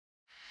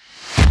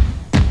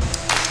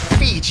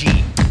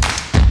Fiji.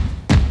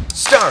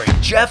 Starring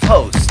Jeff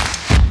Host.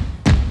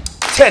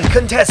 10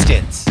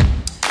 contestants.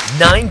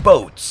 9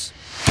 boats.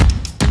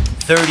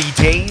 30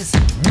 days,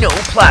 no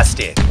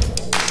plastic.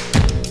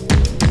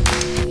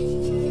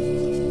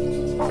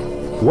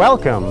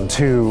 Welcome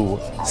to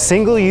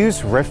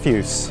Single-Use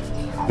Refuse,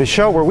 the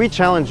show where we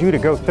challenge you to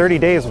go 30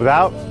 days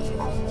without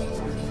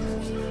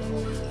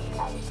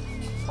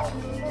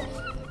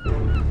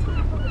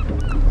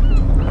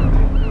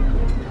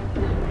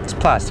It's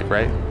plastic,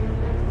 right?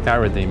 Yeah, I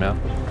read the email.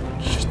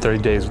 It's just 30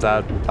 days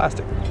without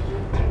plastic.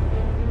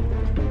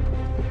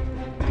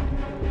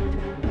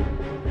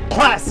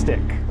 plastic.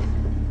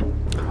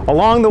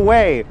 Along the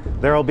way,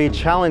 there will be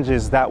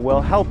challenges that will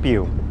help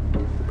you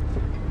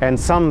and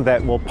some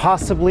that will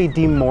possibly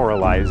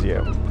demoralize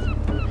you.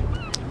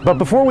 But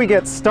before we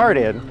get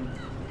started,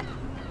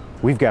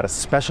 we've got a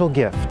special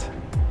gift,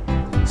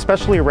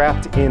 specially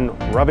wrapped in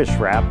rubbish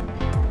wrap.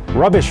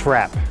 Rubbish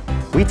wrap.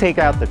 We take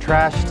out the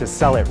trash to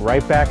sell it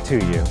right back to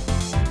you.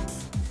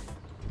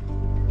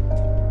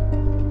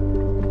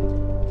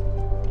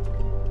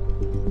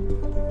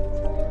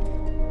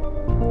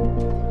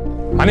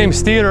 My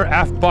name's Theodore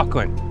F.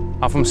 Buckland.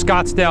 I'm from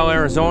Scottsdale,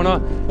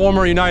 Arizona,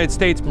 former United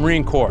States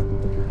Marine Corps.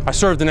 I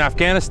served in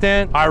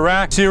Afghanistan,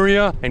 Iraq,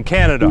 Syria, and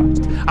Canada.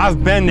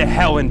 I've been to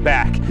hell and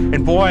back,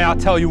 and boy, I'll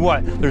tell you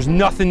what, there's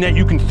nothing that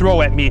you can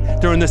throw at me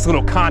during this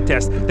little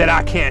contest that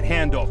I can't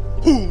handle.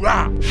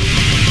 Hoorah!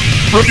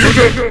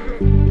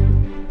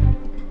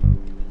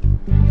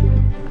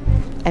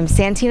 I'm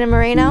Santina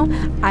Moreno.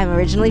 I'm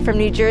originally from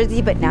New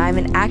Jersey, but now I'm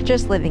an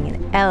actress living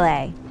in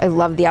LA. I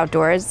love the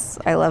outdoors.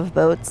 I love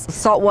boats.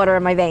 Salt water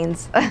in my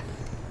veins.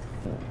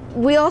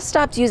 We all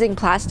stopped using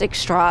plastic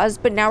straws,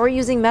 but now we're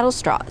using metal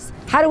straws.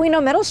 How do we know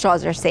metal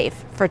straws are safe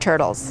for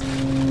turtles?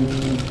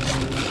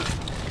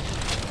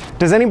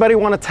 Does anybody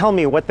want to tell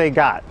me what they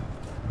got?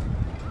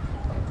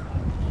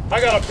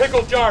 I got a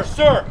pickle jar,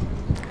 sir.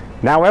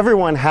 Now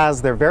everyone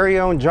has their very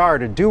own jar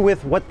to do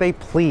with what they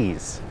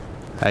please.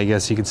 I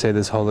guess you could say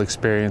this whole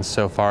experience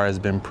so far has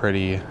been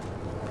pretty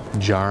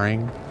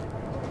jarring.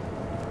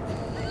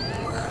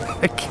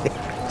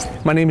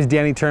 My name is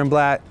Danny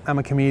Turnblatt. I'm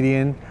a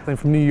comedian. I'm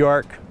from New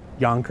York,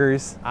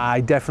 Yonkers.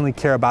 I definitely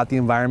care about the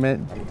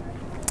environment.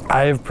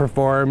 I have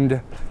performed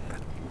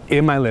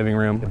in my living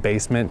room, the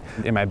basement,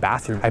 in my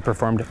bathroom. I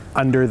performed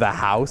under the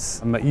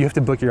house. You have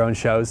to book your own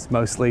shows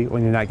mostly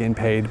when you're not getting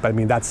paid, but I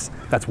mean, that's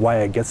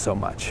why I get so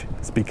much.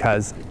 It's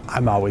because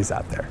I'm always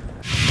out there.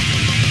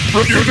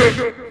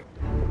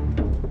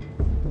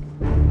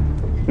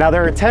 Now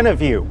there are 10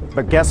 of you,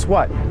 but guess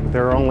what?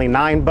 There are only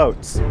 9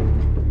 boats.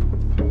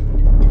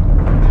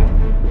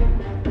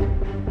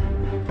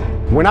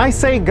 When I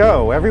say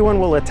go, everyone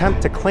will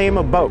attempt to claim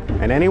a boat,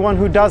 and anyone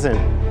who doesn't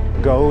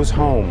goes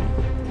home.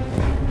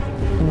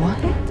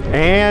 What?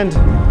 And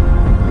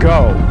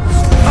go.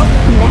 Oh,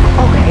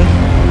 okay.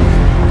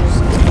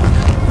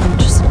 I'm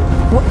just.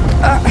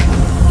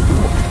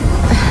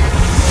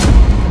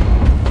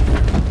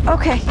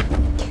 Okay.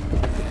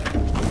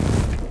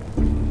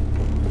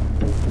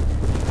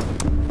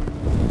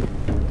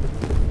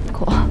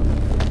 Cool.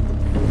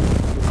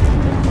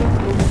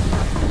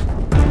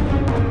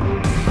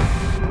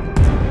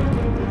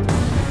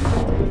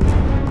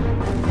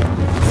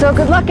 So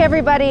good luck,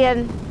 everybody,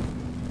 and,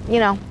 you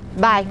know,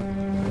 bye.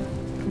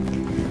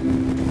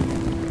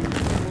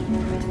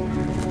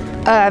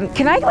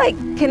 Can I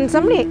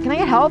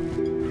get help?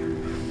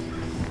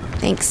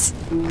 Thanks.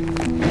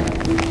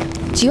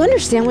 Do you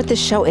understand what this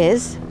show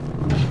is?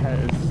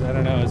 I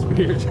don't know, it's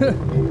weird.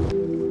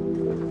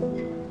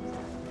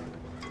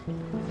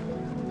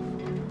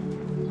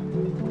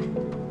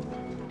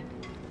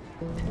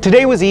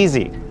 Today was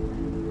easy,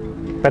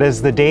 but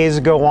as the days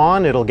go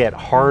on, it'll get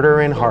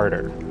harder and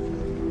harder.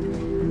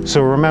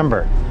 So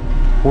remember,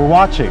 we're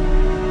watching.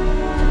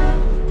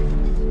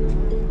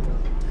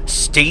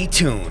 Stay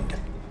tuned.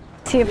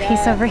 See a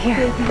piece over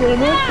here.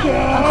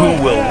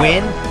 Who will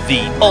win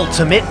the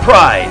ultimate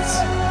prize?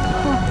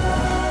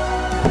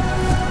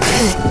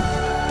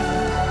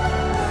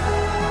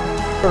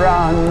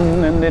 Run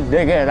and they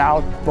dig it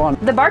out.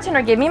 The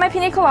bartender gave me my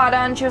pina colada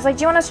and she was like,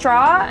 do you want a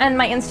straw? And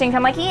my instinct,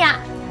 I'm like,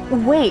 yeah.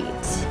 Wait.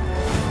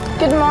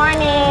 Good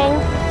morning.